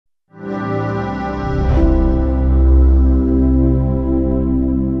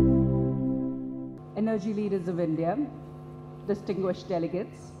leaders of India, distinguished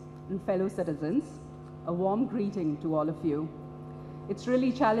delegates, and fellow citizens, a warm greeting to all of you. It's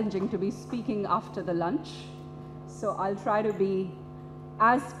really challenging to be speaking after the lunch, so I'll try to be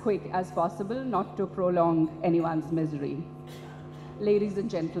as quick as possible, not to prolong anyone's misery. Ladies and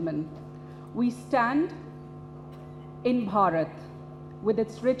gentlemen, we stand in Bharat with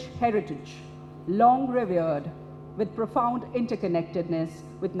its rich heritage, long revered, with profound interconnectedness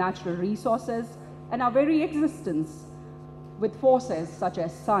with natural resources and our very existence with forces such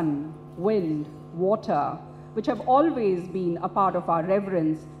as sun, wind, water, which have always been a part of our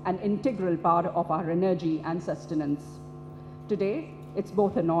reverence and integral part of our energy and sustenance. Today, it's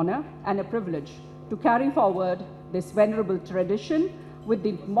both an honor and a privilege to carry forward this venerable tradition with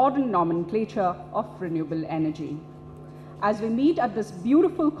the modern nomenclature of renewable energy. As we meet at this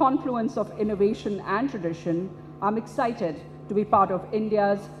beautiful confluence of innovation and tradition, I'm excited to be part of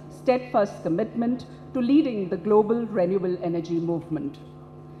India's steadfast commitment to leading the global renewable energy movement.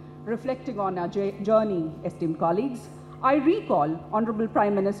 Reflecting on our journey, esteemed colleagues, I recall Honorable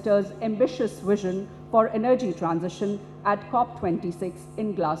Prime Minister's ambitious vision for energy transition at COP26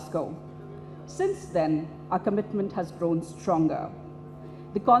 in Glasgow. Since then, our commitment has grown stronger.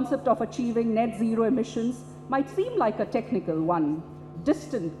 The concept of achieving net zero emissions might seem like a technical one,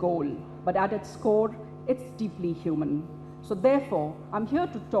 distant goal, but at its core, it's deeply human. So therefore, I'm here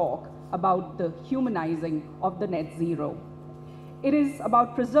to talk about the humanizing of the net zero. It is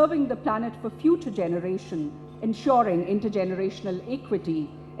about preserving the planet for future generation, ensuring intergenerational equity,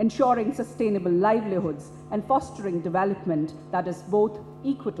 ensuring sustainable livelihoods, and fostering development that is both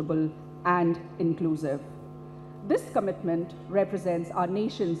equitable and inclusive. This commitment represents our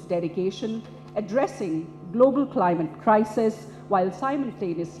nation's dedication addressing global climate crisis while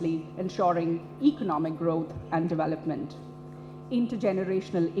simultaneously ensuring economic growth and development.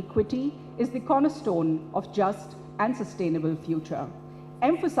 Intergenerational equity is the cornerstone of just and sustainable future,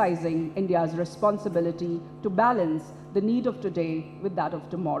 emphasizing India's responsibility to balance the need of today with that of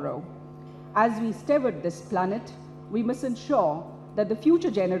tomorrow. As we steward this planet, we must ensure that the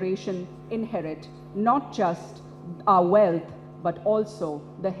future generation inherit not just our wealth, but also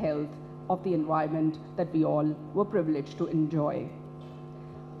the health of the environment that we all were privileged to enjoy.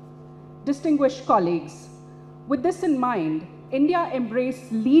 Distinguished colleagues, with this in mind, India embraced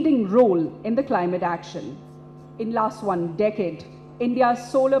leading role in the climate action. In last one decade,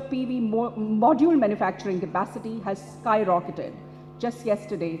 India's solar PV module manufacturing capacity has skyrocketed. Just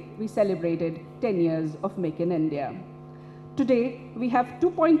yesterday, we celebrated 10 years of Make in India. Today, we have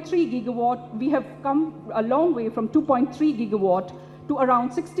 2.3 gigawatt. We have come a long way from 2.3 gigawatt to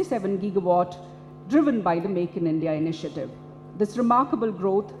around 67 gigawatt, driven by the Make in India initiative. This remarkable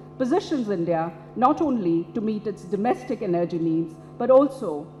growth positions India not only to meet its domestic energy needs, but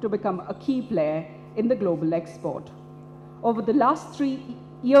also to become a key player in the global export. Over the last 3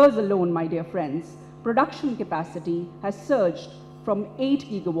 years alone, my dear friends, production capacity has surged from 8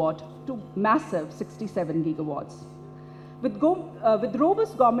 gigawatt to massive 67 gigawatts. With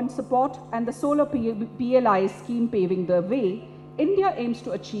robust government support and the solar PLI scheme paving the way, India aims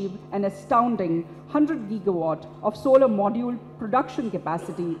to achieve an astounding 100 gigawatt of solar module production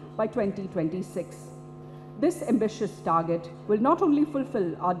capacity by 2026. This ambitious target will not only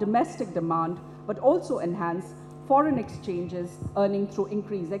fulfill our domestic demand, but also enhance foreign exchanges, earning through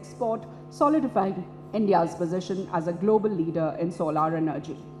increased export, solidifying India's position as a global leader in solar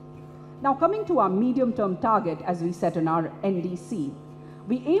energy. Now, coming to our medium-term target as we set in our NDC,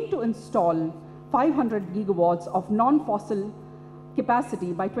 we aim to install 500 gigawatts of non-fossil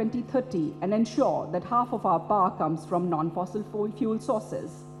capacity by 2030 and ensure that half of our power comes from non-fossil fuel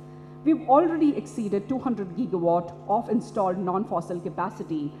sources. We've already exceeded 200 gigawatt of installed non-fossil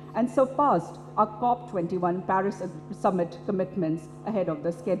capacity and surpassed our COP21 Paris Summit commitments ahead of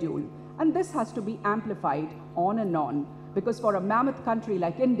the schedule. And this has to be amplified on and on, because for a mammoth country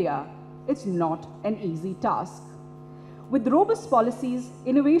like India, it's not an easy task. With robust policies,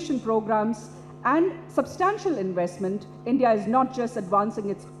 innovation programs, and substantial investment, India is not just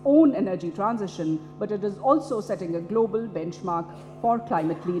advancing its own energy transition, but it is also setting a global benchmark for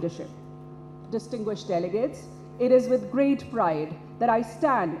climate leadership. Distinguished delegates, it is with great pride that I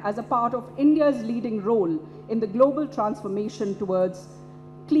stand as a part of India's leading role in the global transformation towards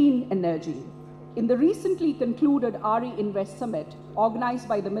clean energy. In the recently concluded RE Invest Summit, organized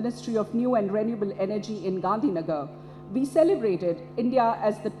by the Ministry of New and Renewable Energy in Gandhinagar, we celebrated India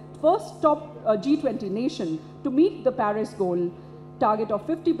as the first top G20 nation to meet the Paris goal target of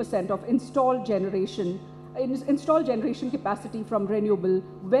 50% of installed generation capacity from renewable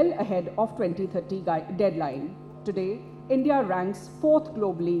well ahead of 2030 deadline. Today, India ranks 4th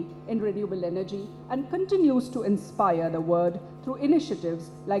globally in renewable energy and continues to inspire the world through initiatives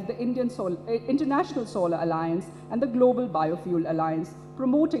like the International Solar Alliance and the Global Biofuel Alliance,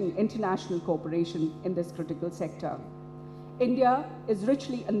 promoting international cooperation in this critical sector. India is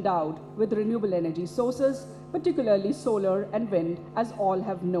richly endowed with renewable energy sources, particularly solar and wind, as all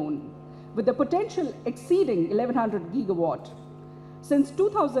have known, with the potential exceeding 1100 gigawatt. Since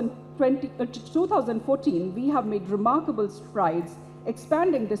 2014, we have made remarkable strides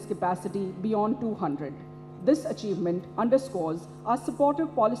expanding this capacity beyond 200. This achievement underscores our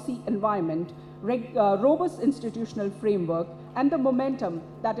supportive policy environment, robust institutional framework, and the momentum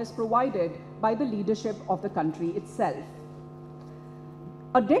that is provided by the leadership of the country itself.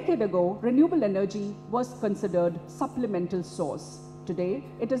 A decade ago, renewable energy was considered supplemental source. Today,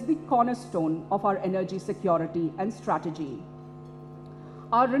 it is the cornerstone of our energy security and strategy.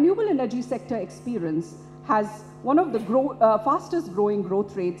 Our renewable energy sector experience has one of the fastest growing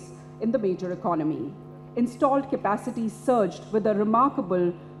growth rates in the major economy. Installed capacity surged with a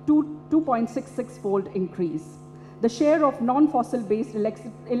remarkable 2.66-fold increase. The share of non-fossil based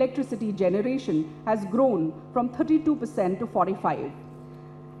electricity generation has grown from 32% to 45%.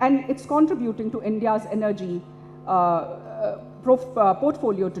 And it's contributing to India's energy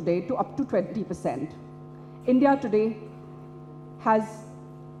portfolio today to up to 20%. India today has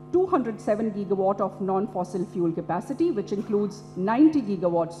 207 gigawatt of non-fossil fuel capacity, which includes 90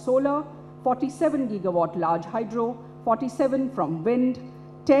 gigawatt solar, 47 gigawatt large hydro, 47 from wind,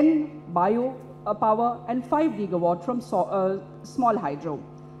 10 bio power, and 5 gigawatt from small hydro.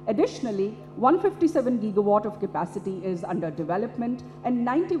 Additionally, 157 gigawatt of capacity is under development and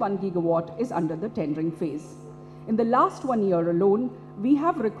 91 gigawatt is under the tendering phase. In the last 1 year alone, we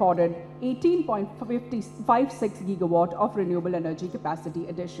have recorded 18.56 gigawatt of renewable energy capacity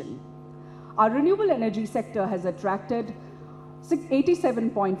addition. Our renewable energy sector has attracted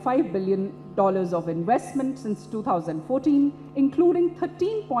 $87.5 billion of investment since 2014, including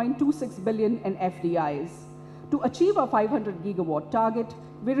 $13.26 billion in FDIs. To achieve our 500 gigawatt target,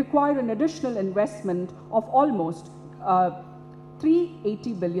 we require an additional investment of almost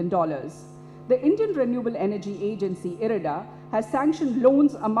 $380 billion. The Indian Renewable Energy Agency, IREDA, has sanctioned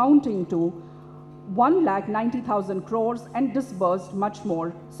loans amounting to 1,90,000 crores and disbursed much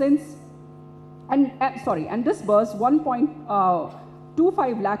more since, and disbursed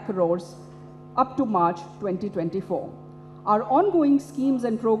 1.25 lakh crores up to March 2024. Our ongoing schemes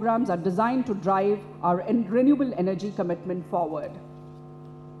and programs are designed to drive our renewable energy commitment forward.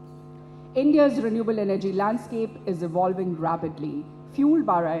 India's renewable energy landscape is evolving rapidly, fueled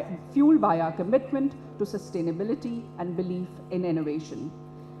by our commitment to sustainability and belief in innovation.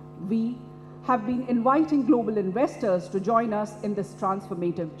 We have been inviting global investors to join us in this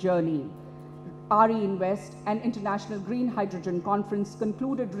transformative journey. RE Invest, an international green hydrogen conference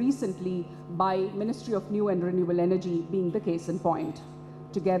concluded recently by Ministry of New and Renewable Energy being the case in point.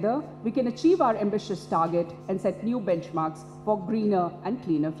 Together, we can achieve our ambitious target and set new benchmarks for greener and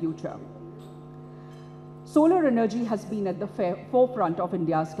cleaner future. Solar energy has been at the forefront of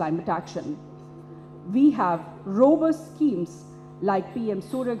India's climate action. We have robust schemes like PM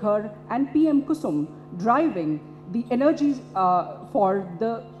Surya Ghar and PM Kusum driving the energy for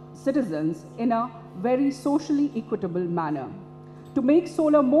the citizens in a very socially equitable manner. To make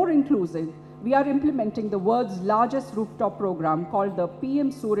solar more inclusive, we are implementing the world's largest rooftop program called the PM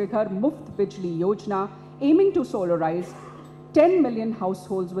Surya Ghar Muft Bijli Yojana, aiming to solarize 10 million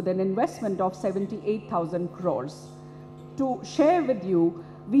households with an investment of 78,000 crores. To share with you,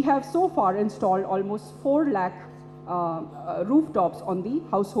 we have so far installed almost 4 lakh rooftops on the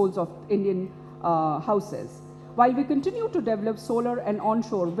households of Indian houses. While we continue to develop solar and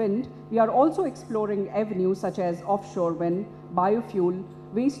onshore wind, we are also exploring avenues such as offshore wind, biofuel,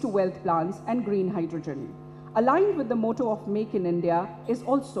 waste-to-wealth plants, and green hydrogen. Aligned with the motto of Make in India is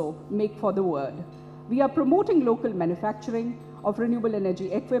also Make for the World. We are promoting local manufacturing of renewable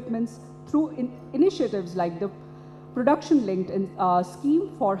energy equipments through initiatives like the production-linked scheme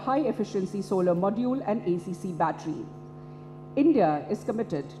for high-efficiency solar module and ACC battery. India is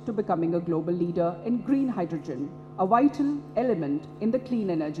committed to becoming a global leader in green hydrogen, a vital element in the clean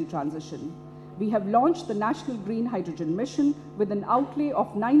energy transition. We have launched the National Green Hydrogen Mission with an outlay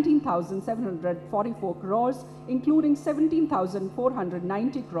of 19,744 crores, including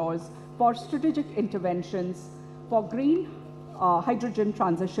 17,490 crores for strategic interventions for green hydrogen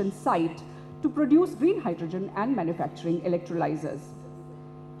transition site to produce green hydrogen and manufacturing electrolyzers.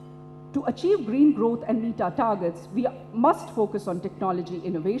 To achieve green growth and meet our targets, we must focus on technology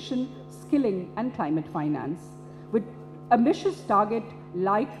innovation, skilling, and climate finance. With ambitious target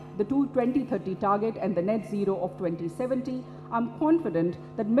like the 2030 target and the net zero of 2070, I'm confident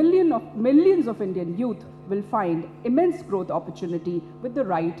that millions of Indian youth will find immense growth opportunity with the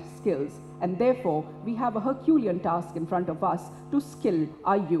right skills. And therefore, we have a Herculean task in front of us to skill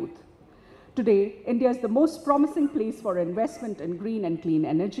our youth. Today, India is the most promising place for investment in green and clean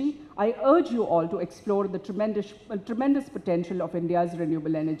energy. I urge you all to explore the tremendous potential of India's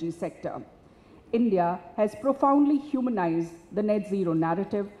renewable energy sector. India has profoundly humanized the net zero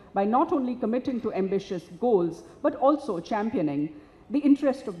narrative by not only committing to ambitious goals, but also championing the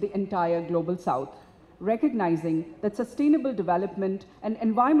interest of the entire global South. Recognizing that sustainable development and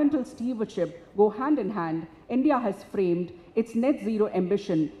environmental stewardship go hand in hand, India has framed its net zero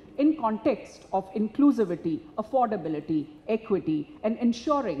ambition in context of inclusivity, affordability, equity, and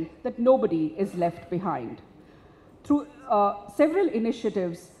ensuring that nobody is left behind. Through several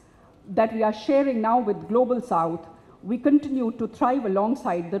initiatives that we are sharing now with Global South, we continue to thrive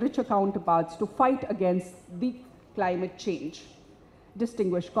alongside the richer counterparts to fight against the climate change.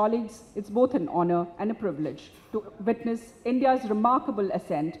 Distinguished colleagues, it's both an honor and a privilege to witness India's remarkable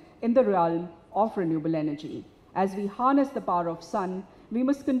ascent in the realm of renewable energy. As we harness the power of sun, we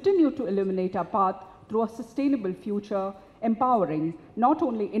must continue to illuminate our path through a sustainable future, empowering not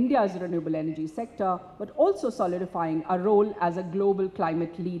only India's renewable energy sector, but also solidifying our role as a global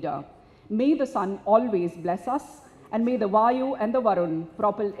climate leader. May the sun always bless us, and may the Vayu and the Varun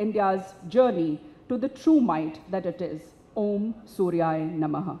propel India's journey to the true might that it is. Om Suryaya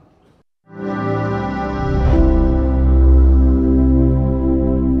Namaha.